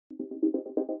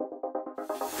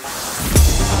We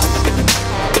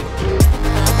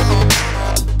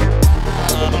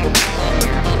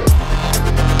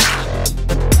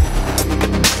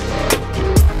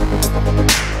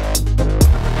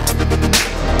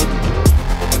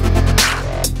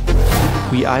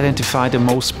identify the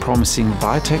most promising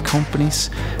biotech companies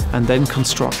and then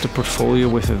construct a portfolio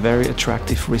with a very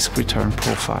attractive risk-return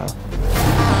profile.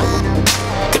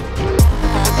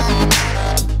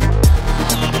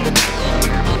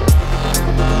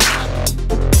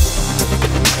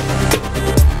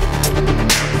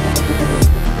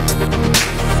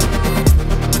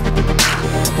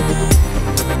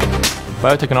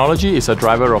 Biotechnology is a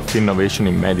driver of innovation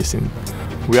in medicine.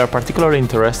 We are particularly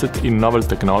interested in novel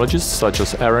technologies such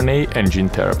as RNA and gene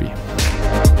therapy.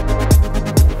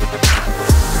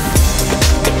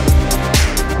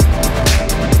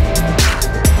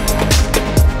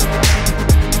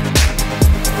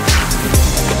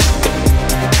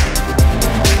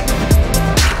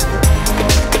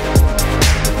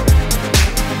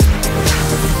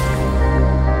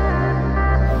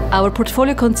 Our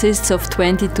portfolio consists of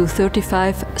 20 to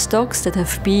 35 stocks that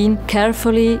have been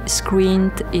carefully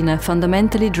screened in a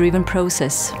fundamentally driven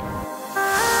process.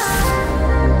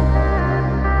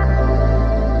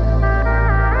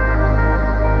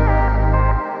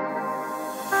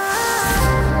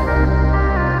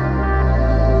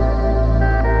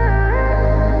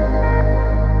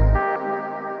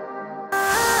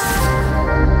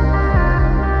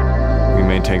 We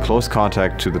maintain close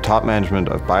contact to the top management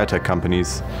of biotech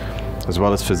companies, as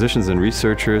well as physicians and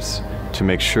researchers, to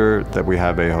make sure that we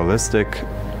have a holistic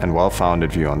and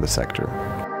well-founded view on the sector.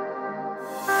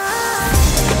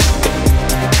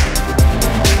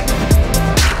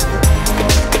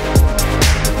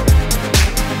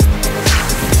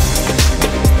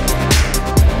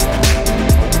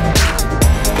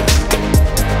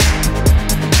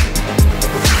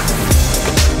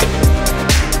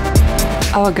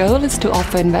 Our goal is to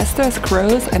offer investors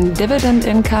growth and dividend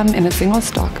income in a single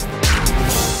stock.